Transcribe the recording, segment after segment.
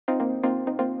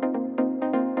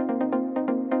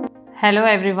Hello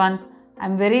everyone,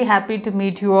 I'm very happy to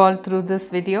meet you all through this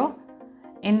video.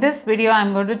 In this video,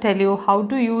 I'm going to tell you how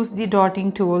to use the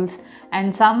dotting tools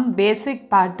and some basic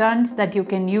patterns that you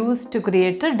can use to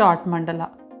create a dot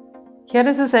mandala. Here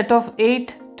is a set of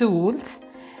 8 tools.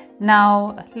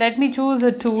 Now let me choose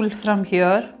a tool from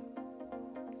here,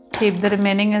 keep the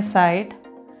remaining aside,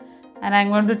 and I'm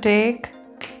going to take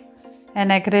an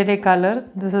acrylic color.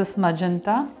 This is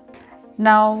magenta.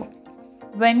 Now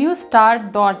when you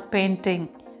start dot painting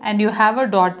and you have a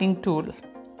dotting tool,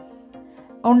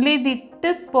 only the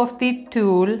tip of the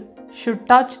tool should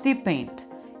touch the paint.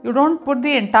 You don't put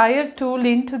the entire tool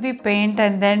into the paint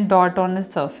and then dot on a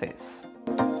surface.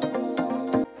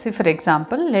 See, for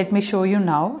example, let me show you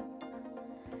now.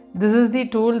 This is the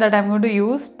tool that I'm going to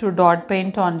use to dot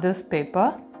paint on this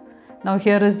paper. Now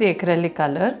here is the acrylic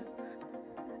color.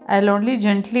 I'll only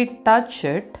gently touch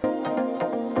it.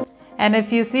 And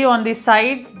if you see on the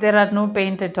sides, there are no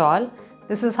paint at all.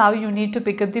 This is how you need to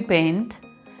pick up the paint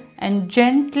and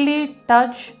gently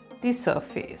touch the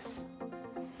surface.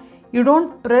 You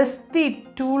don't press the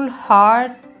tool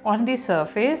hard on the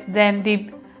surface, then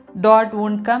the dot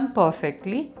won't come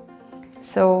perfectly.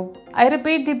 So I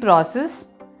repeat the process.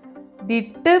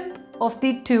 The tip of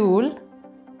the tool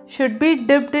should be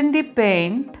dipped in the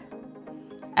paint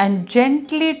and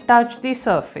gently touch the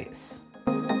surface.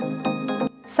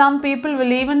 Some people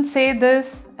will even say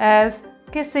this as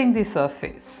kissing the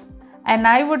surface. And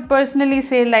I would personally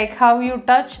say, like how you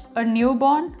touch a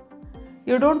newborn.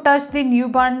 You don't touch the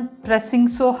newborn pressing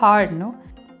so hard, no?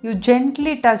 You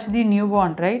gently touch the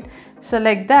newborn, right? So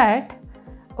like that,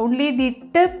 only the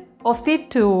tip of the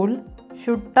tool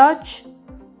should touch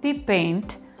the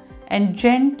paint and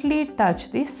gently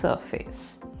touch the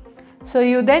surface. So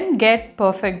you then get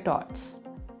perfect dots.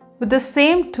 With the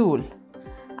same tool,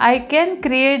 I can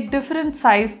create different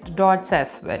sized dots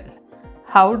as well.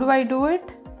 How do I do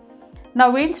it?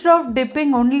 Now instead of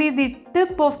dipping only the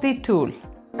tip of the tool,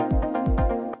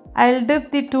 I'll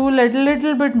dip the tool a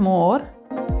little bit more.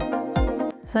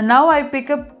 So now I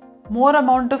pick up more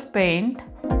amount of paint.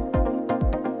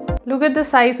 Look at the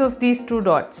size of these two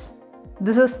dots.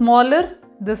 This is smaller,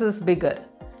 this is bigger.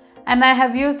 And I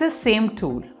have used the same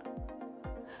tool.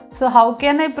 So how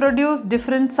can I produce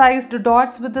different sized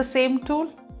dots with the same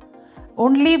tool?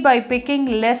 Only by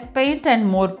picking less paint and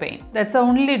more paint. That's the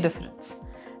only difference.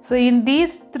 So in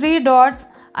these 3 dots,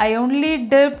 I only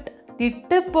dipped the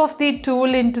tip of the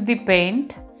tool into the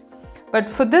paint. But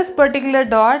for this particular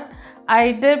dot,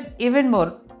 I dipped even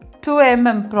more. 2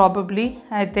 mm probably,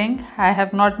 I think. I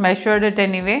have not measured it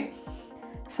anyway.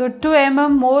 So 2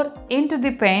 mm more into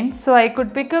the paint. So I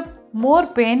could pick up more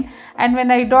paint, and when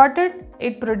I dotted,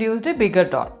 it produced a bigger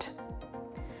dot.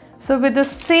 So with the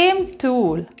same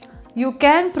tool, you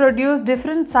can produce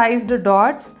different sized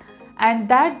dots, and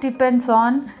that depends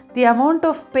on the amount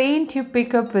of paint you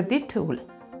pick up with the tool.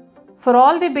 For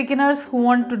all the beginners who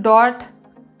want to dot,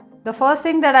 the first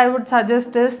thing that I would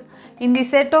suggest is, in the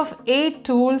set of 8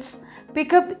 tools,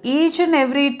 pick up each and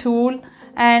every tool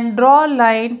and draw a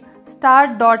line,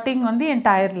 start dotting on the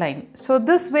entire line. So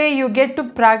this way you get to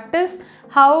practice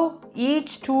how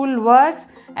each tool works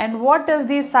and what is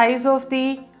the size of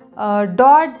the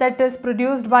dot that is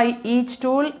produced by each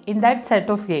tool in that set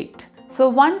of 8. So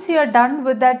once you are done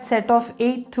with that set of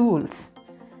 8 tools,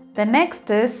 the next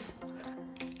is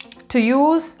to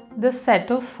use the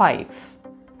set of 5.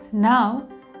 Now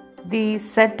the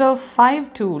set of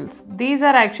 5 tools, these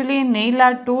are actually nail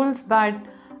art tools, but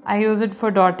I use it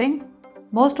for dotting.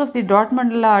 Most of the dot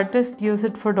mandala artists use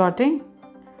it for dotting.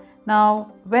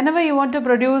 Now whenever you want to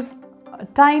produce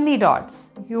tiny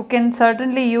dots, you can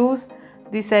certainly use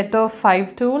the set of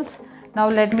 5 tools. Now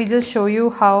let me just show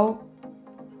you how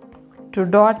to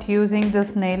dot using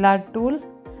this nail art tool.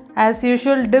 As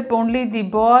usual, dip only the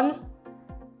ball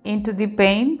into the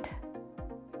paint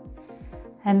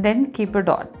and then keep a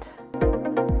dot.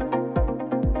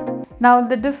 Now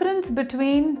the difference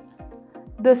between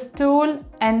this tool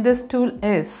and this tool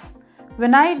is,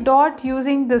 when I dot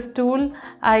using this tool,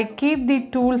 I keep the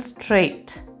tool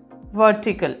straight,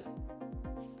 vertical.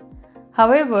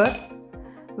 However,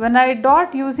 when I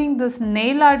dot using this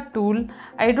nail art tool,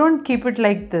 I don't keep it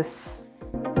like this.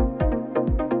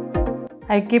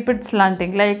 I keep it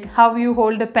slanting, like how you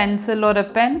hold a pencil or a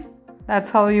pen.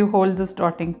 That's how you hold this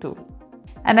dotting tool.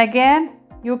 And again,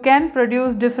 you can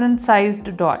produce different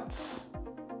sized dots.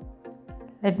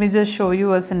 Let me just show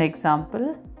you as an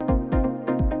example.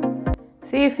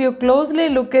 See, if you closely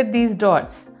look at these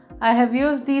dots, I have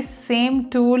used the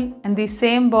same tool and the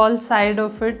same ball side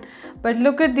of it, but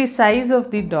look at the size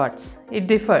of the dots. It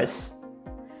differs.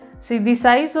 See, the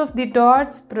size of the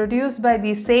dots produced by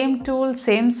the same tool,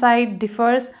 same side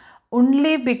differs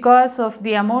only because of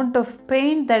the amount of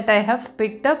paint that I have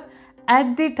picked up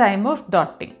at the time of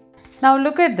dotting. Now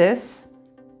look at this.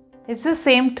 It's the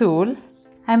same tool.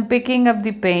 I'm picking up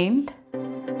the paint.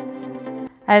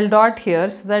 I'll dot here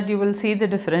so that you will see the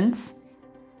difference.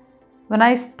 When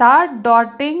I start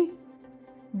dotting,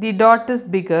 the dot is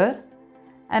bigger,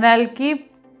 and I'll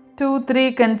keep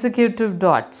 2-3 consecutive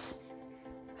dots.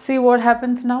 See what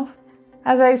happens now?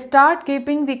 As I start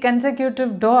keeping the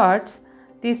consecutive dots,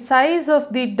 the size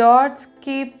of the dots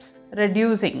keeps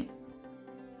reducing.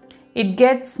 It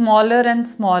gets smaller and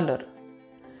smaller.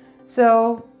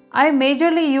 So I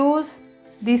majorly use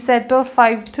the set of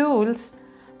 5 tools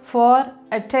for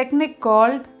a technique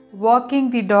called walking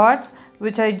the dots,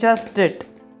 which I just did.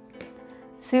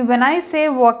 See, when I say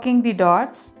walking the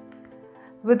dots,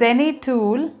 with any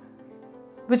tool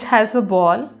which has a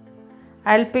ball,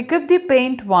 I'll pick up the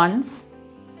paint once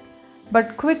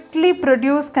but quickly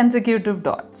produce consecutive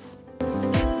dots.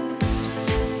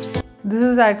 This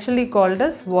is actually called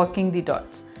as walking the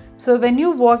dots. So when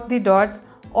you walk the dots,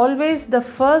 always the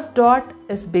first dot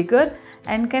is bigger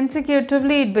and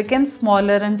consecutively it becomes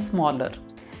smaller and smaller.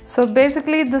 So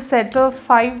basically the set of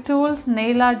 5 tools,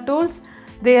 nail art tools,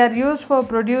 they are used for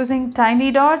producing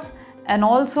tiny dots and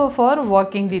also for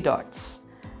walking the dots.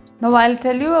 Now I'll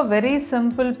tell you a very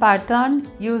simple pattern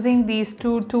using these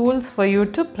 2 tools for you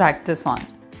to practice on.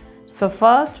 So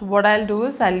first what I'll do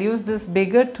is I'll use this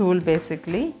bigger tool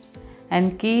basically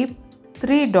and keep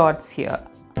 3 dots here.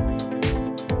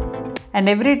 And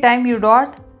every time you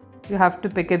dot, you have to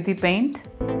pick up the paint.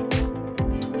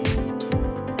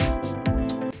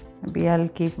 Maybe I'll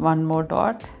keep 1 more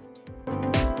dot.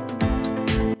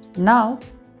 Now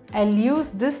I'll use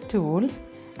this tool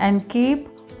and keep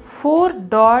 4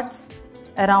 dots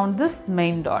around this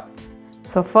main dot.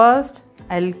 So first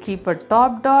I'll keep a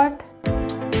top dot,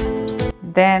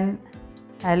 then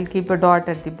I'll keep a dot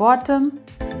at the bottom,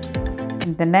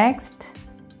 and the next,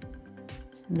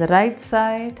 the right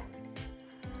side,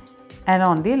 and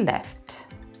on the left.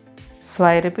 So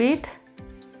I repeat: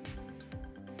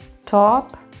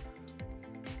 top,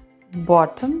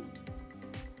 bottom,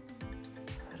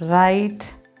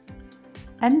 right,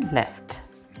 and left.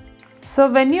 So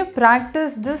when you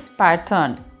practice this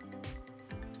pattern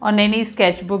on any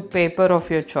sketchbook paper of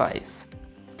your choice,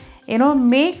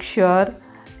 make sure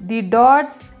the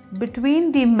dots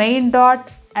between the main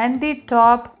dot and the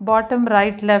top, bottom,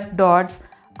 right, left dots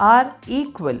are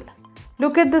equal.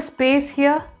 Look at the space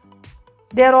here.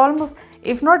 They are almost,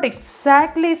 if not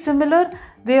exactly similar,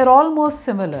 they are almost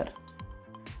similar.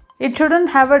 It shouldn't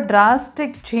have a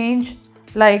drastic change.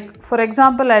 Like for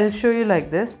example, I'll show you like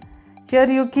this. Here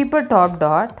you keep a top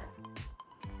dot,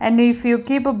 and if you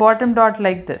keep a bottom dot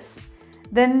like this,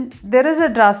 then there is a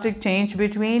drastic change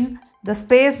between the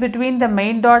space between the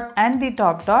main dot and the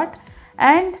top dot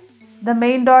and the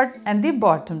main dot and the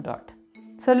bottom dot.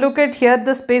 So look at here,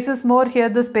 the space is more, here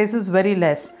the space is very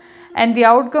less, and the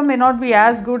outcome may not be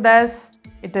as good as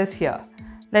it is here.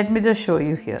 Let me just show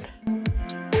you here.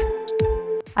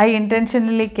 I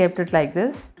intentionally kept it like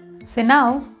this. So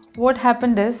now what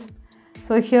happened is,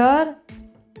 so here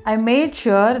I made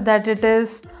sure that it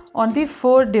is on the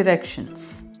 4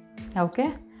 directions.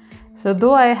 Okay. So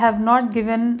though I have not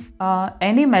given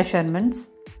any measurements,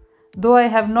 though I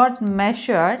have not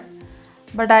measured,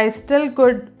 but I still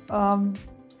could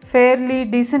fairly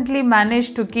decently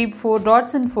manage to keep 4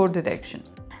 dots in 4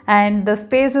 directions. And the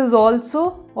space is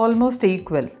also almost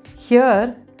equal.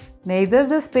 Here neither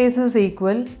the space is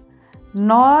equal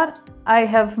nor I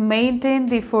have maintained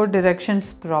the 4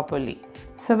 directions properly.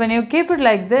 So when you keep it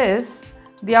like this,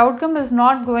 the outcome is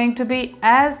not going to be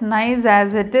as nice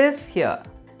as it is here.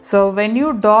 So when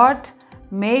you dot,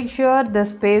 make sure the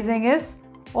spacing is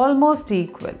almost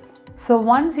equal. So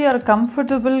once you are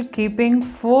comfortable keeping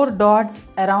 4 dots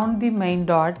around the main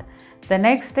dot, the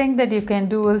next thing that you can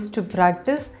do is to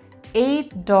practice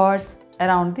 8 dots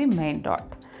around the main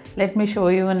dot. Let me show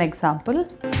you an example.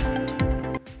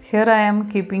 Here I am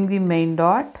keeping the main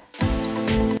dot.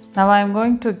 Now I am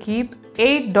going to keep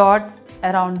 8 dots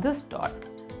around this dot.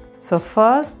 So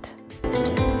first,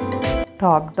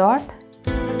 top dot,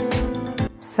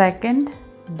 second,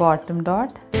 bottom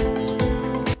dot,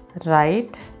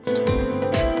 right,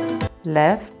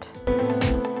 left,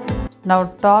 now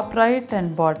top right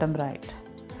and bottom right.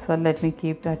 So let me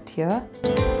keep that here,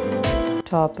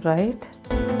 top right,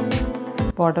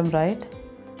 bottom right,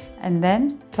 and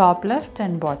then top left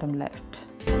and bottom left.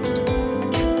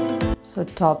 So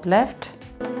top left,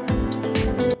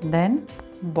 then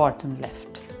bottom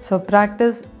left. So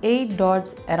practice 8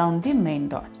 dots around the main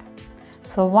dot.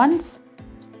 So once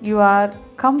you are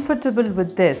comfortable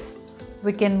with this,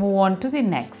 we can move on to the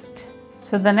next.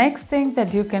 So the next thing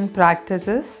that you can practice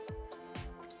is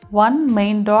one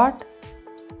main dot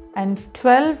and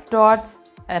 12 dots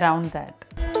around that.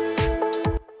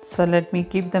 So let me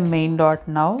keep the main dot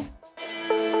now.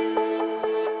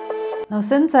 Now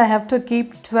since I have to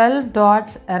keep 12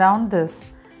 dots around this,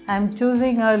 I am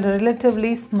choosing a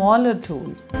relatively smaller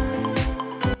tool.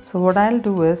 So what I'll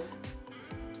do is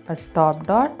a top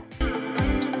dot,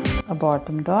 a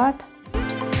bottom dot,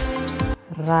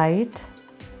 right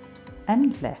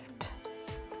and left.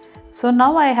 So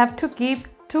now I have to keep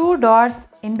 2 dots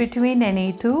in between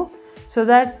any two, so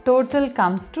that total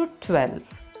comes to 12.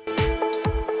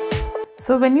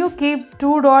 So when you keep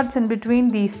 2 dots in between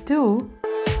these two,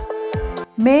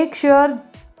 make sure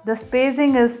the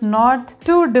spacing is not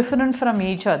too different from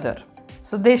each other.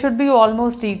 So they should be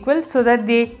almost equal so that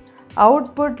the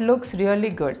output looks really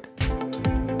good.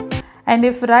 And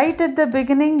if right at the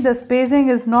beginning the spacing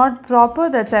is not proper,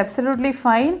 that's absolutely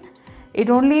fine. It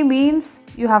only means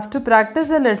you have to practice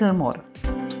a little more.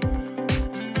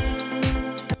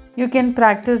 You can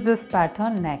practice this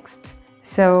pattern next.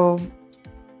 So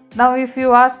now if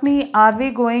you ask me, are we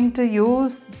going to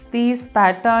use these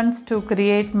patterns to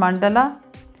create mandala?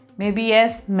 Maybe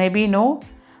yes, maybe no.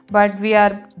 But we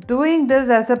are doing this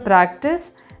as a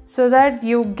practice so that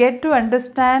you get to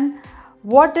understand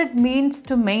what it means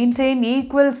to maintain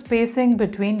equal spacing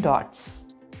between dots.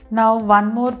 Now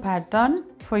one more pattern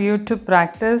for you to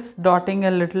practice dotting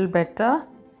a little better.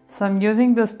 So I'm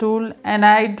using this tool and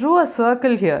I drew a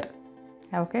circle here.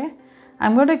 Okay.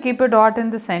 I'm going to keep a dot in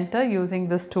the center using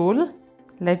this tool.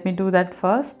 Let me do that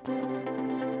first.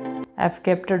 I've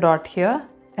kept a dot here,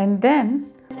 and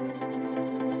then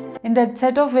in that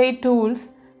set of 8 tools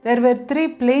there were 3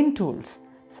 plain tools.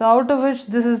 So out of which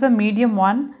this is the medium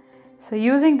one. So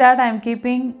using that I'm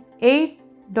keeping 8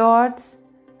 dots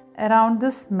around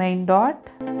this main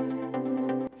dot.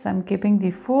 So I'm keeping the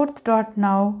 4th dot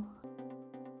now.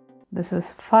 This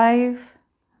is 5,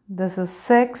 this is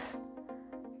 6,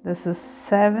 this is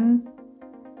 7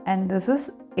 and this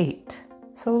is 8.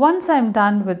 So once I'm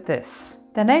done with this,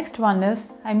 the next one is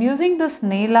I'm using this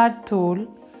nail art tool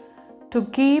to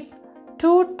keep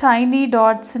 2 tiny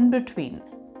dots in between.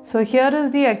 So here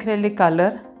is the acrylic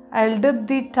color. I'll dip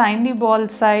the tiny ball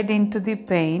side into the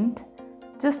paint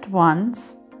just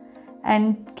once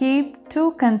and keep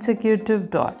 2 consecutive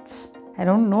dots. I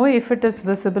don't know if it is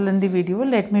visible in the video.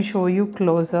 Let me show you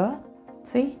closer.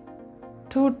 See?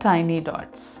 2 tiny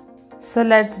dots. So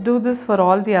let's do this for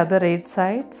all the other 8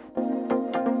 sides.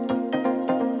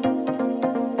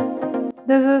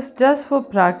 This is just for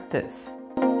practice,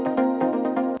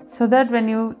 so that when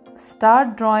you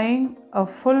start drawing a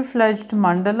full-fledged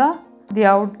mandala, the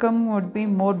outcome would be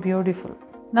more beautiful.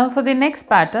 Now for the next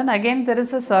pattern, again there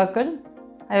is a circle.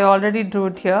 I already drew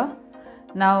it here.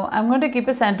 Now I'm going to keep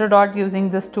a center dot using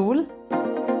this tool.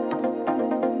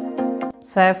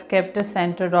 So I've kept a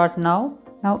center dot now.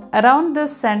 Now around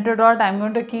this center dot I'm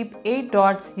going to keep 8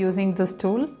 dots using this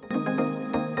tool.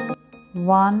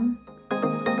 1,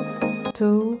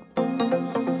 2,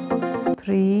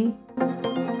 3,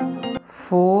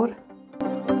 4,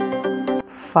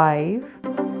 5,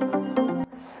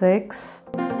 6,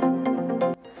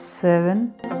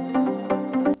 7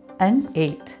 and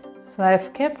 8. So I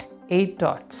have kept 8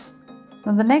 dots.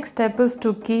 Now the next step is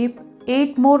to keep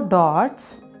 8 more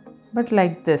dots, but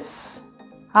like this,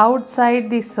 outside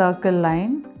the circle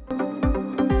line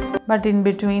but in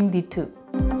between the two.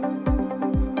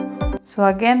 So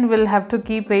again we'll have to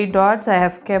keep 8 dots. I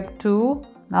have kept 2.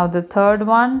 Now the third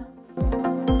one,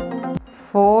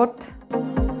 4th,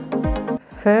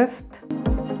 5th,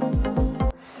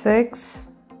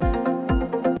 6th,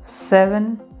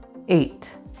 7,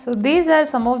 8. So these are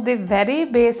some of the very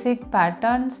basic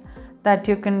patterns that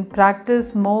you can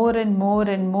practice more and more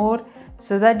and more,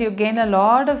 so that you gain a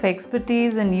lot of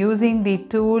expertise in using the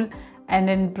tool and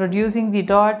in producing the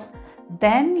dots.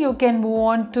 Then you can move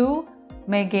on to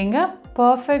making a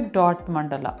perfect dot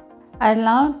mandala. I'll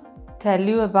now tell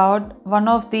you about one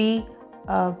of the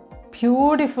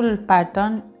beautiful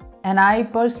pattern, and I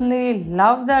personally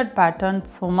love that pattern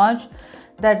so much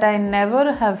that I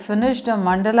never have finished a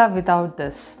mandala without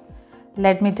this.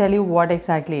 Let me tell you what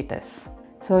exactly it is.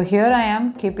 So here I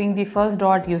am keeping the first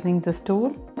dot using this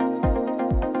tool,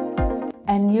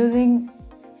 and using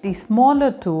the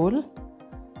smaller tool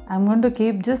I'm going to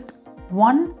keep just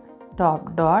one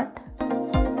top dot.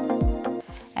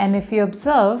 And if you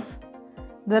observe,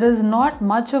 there is not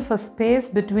much of a space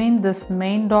between this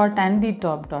main dot and the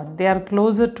top dot. They are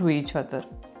closer to each other.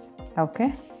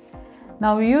 Okay.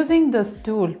 Now using this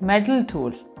tool, metal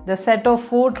tool, the set of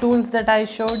 4 tools that I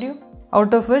showed you,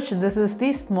 out of which this is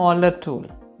the smaller tool,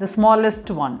 the smallest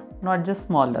one, not just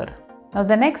smaller. Now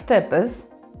the next step is,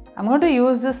 I'm going to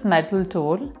use this metal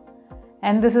tool,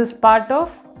 and this is part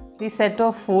of the set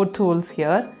of 4 tools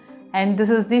here, and this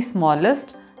is the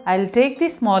smallest. I'll take the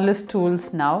smallest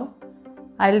tools now.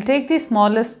 I'll take the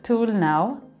smallest tool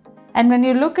now, and when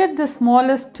you look at the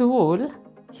smallest tool,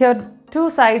 here 2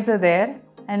 sides are there,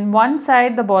 and one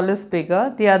side the ball is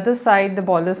bigger, the other side the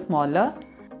ball is smaller.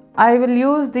 I will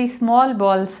use the small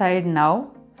ball side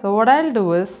now. So what I'll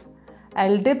do is,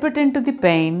 I'll dip it into the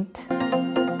paint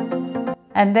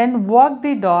and then walk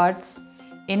the dots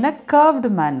in a curved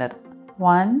manner.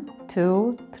 1,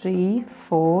 2, 3,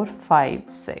 4, 5,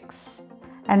 6.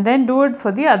 And then do it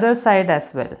for the other side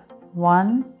as well.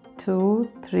 1, 2,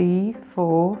 3,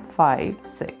 4, 5,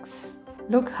 6.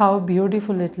 Look how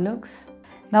beautiful it looks.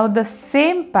 Now the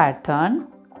same pattern,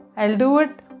 I'll do it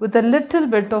with a little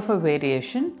bit of a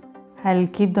variation. I'll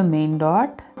keep the main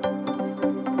dot.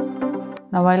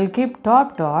 Now I'll keep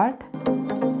top dot.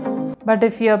 But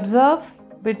if you observe,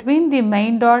 between the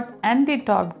main dot and the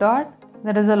top dot,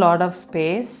 there is a lot of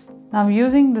space. Now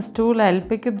using this tool, I'll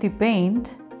pick up the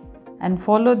paint and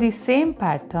follow the same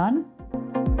pattern.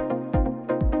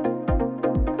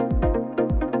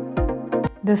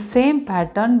 The same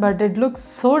pattern, but it looks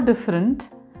so different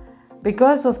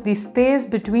because of the space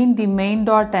between the main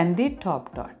dot and the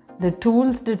top dot. The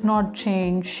tools did not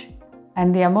change,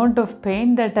 and the amount of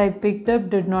paint that I picked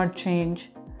up did not change.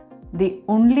 The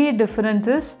only difference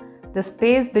is the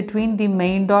space between the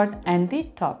main dot and the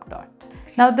top dot.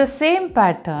 Now the same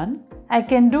pattern, I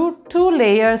can do 2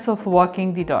 layers of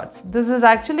walking the dots. This is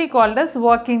actually called as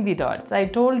walking the dots. I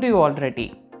told you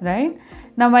already, right?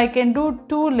 Now I can do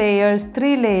 2 layers,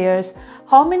 3 layers,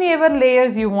 how many ever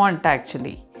layers you want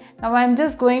actually. Now I'm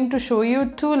just going to show you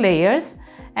 2 layers,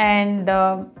 and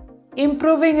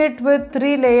improving it with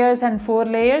 3 layers and 4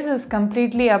 layers is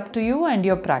completely up to you and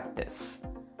your practice.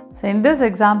 So in this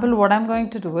example, what I'm going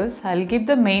to do is, I'll keep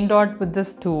the main dot with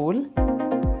this tool.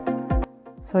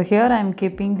 So here I'm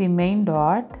keeping the main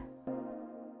dot,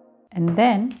 and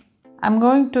then I'm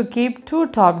going to keep 2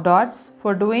 top dots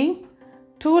for doing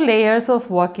 2 layers of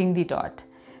walking the dot.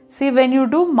 See, when you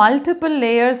do multiple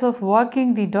layers of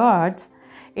walking the dots,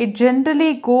 it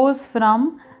generally goes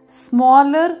from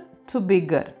smaller to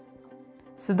bigger.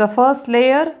 So the first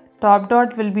layer, top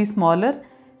dot will be smaller,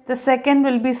 the second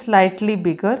will be slightly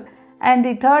bigger, and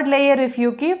the third layer if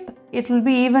you keep, it will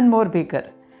be even more bigger.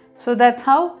 So that's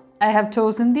how I have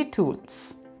chosen the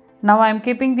tools. Now I am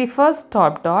keeping the first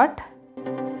top dot.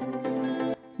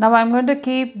 Now I am going to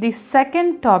keep the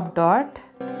second top dot.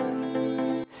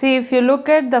 See, if you look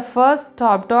at the first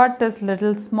top dot is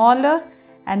little smaller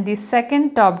and the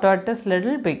second top dot is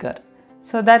little bigger.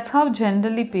 So that's how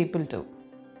generally people do.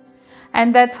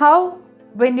 And that's how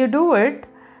when you do it,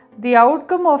 the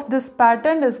outcome of this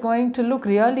pattern is going to look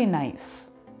really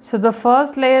nice. So the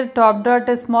first layer top dot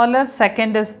is smaller,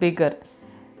 second is bigger.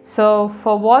 So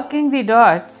for walking the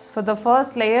dots, for the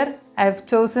first layer, I have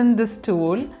chosen this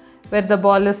tool where the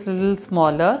ball is little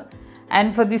smaller.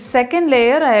 And for the second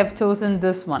layer, I have chosen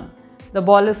this one. The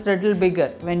ball is little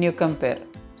bigger when you compare.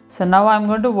 So now I'm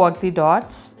going to walk the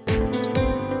dots.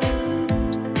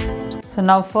 So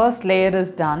now first layer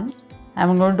is done.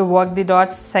 I'm going to walk the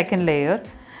dots second layer.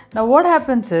 Now what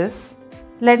happens is,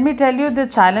 let me tell you the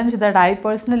challenge that I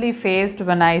personally faced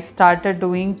when I started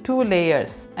doing 2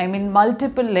 layers. I mean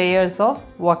multiple layers of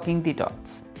walking the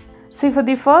dots. See, for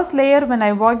the first layer when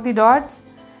I walk the dots,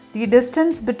 the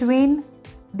distance between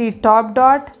the top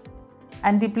dot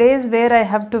and the place where I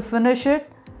have to finish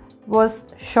it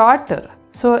was shorter.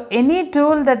 So any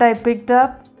tool that I picked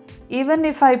up, even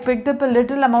if I picked up a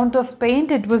little amount of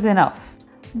paint, it was enough.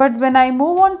 But when I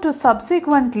move on to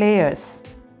subsequent layers,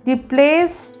 the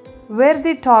place where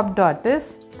the top dot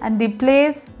is and the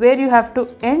place where you have to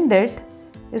end it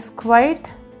is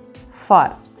quite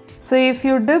far. So if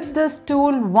you dip this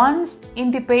tool once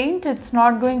in the paint, it's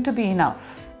not going to be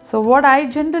enough. So what I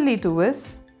generally do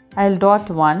is, I'll dot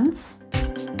once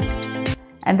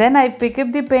and then I pick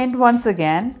up the paint once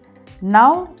again.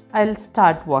 Now I'll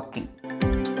start walking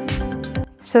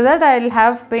so that I'll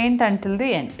have paint until the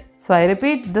end. So I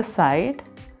repeat this side,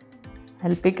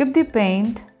 I'll pick up the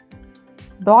paint,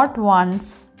 dot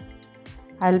once,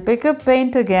 I'll pick up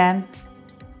paint again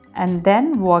and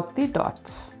then walk the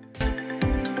dots.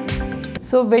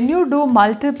 So when you do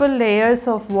multiple layers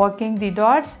of walking the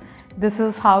dots, this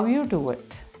is how you do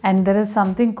it. And there is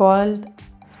something called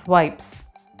swipes,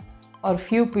 or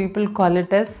few people call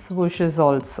it as swooshes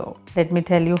also. Let me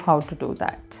tell you how to do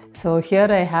that. So here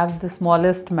I have the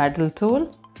smallest metal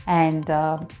tool, and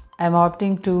I'm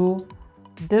opting to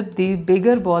dip the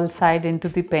bigger ball side into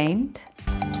the paint.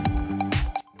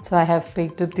 So I have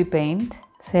picked up the paint.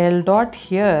 So I'll dot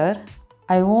here.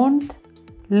 I won't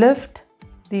lift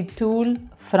the tool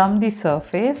from the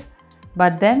surface,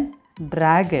 but then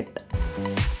drag it.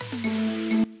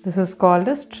 This is called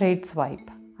a straight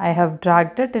swipe. I have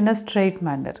dragged it in a straight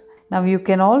manner. Now you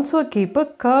can also keep a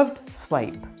curved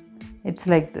swipe. It's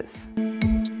like this.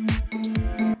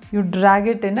 You drag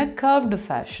it in a curved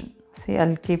fashion. See,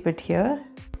 I'll keep it here.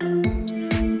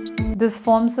 This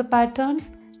forms a pattern.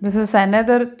 This is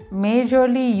another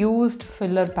majorly used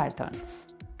filler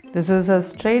patterns. This is a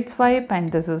straight swipe and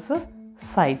this is a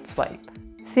side swipe.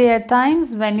 See, at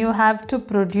times when you have to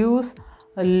produce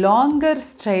a longer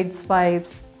straight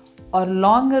swipes or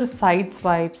longer side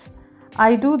swipes,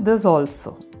 I do this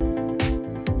also.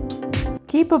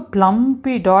 Keep a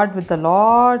plumpy dot with a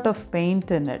lot of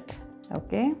paint in it,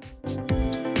 okay?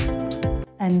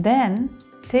 And then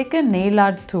take a nail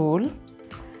art tool.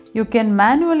 You can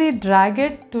manually drag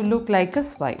it to look like a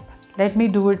swipe. Let me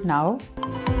do it now.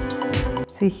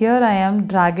 See, here I am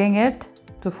dragging it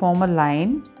to form a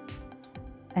line,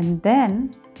 and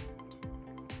then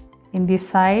in the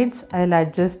sides I'll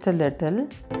adjust a little.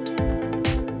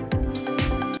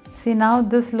 See, now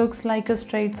this looks like a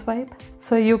straight swipe.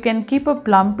 So you can keep a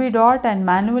plumpy dot and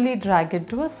manually drag it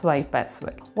to a swipe as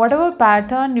well. Whatever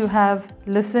pattern you have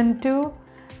listened to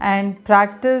and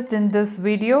practiced in this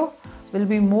video will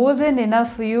be more than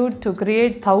enough for you to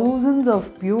create thousands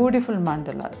of beautiful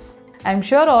mandalas. I'm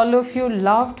sure all of you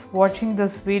loved watching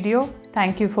this video.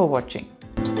 Thank you for watching.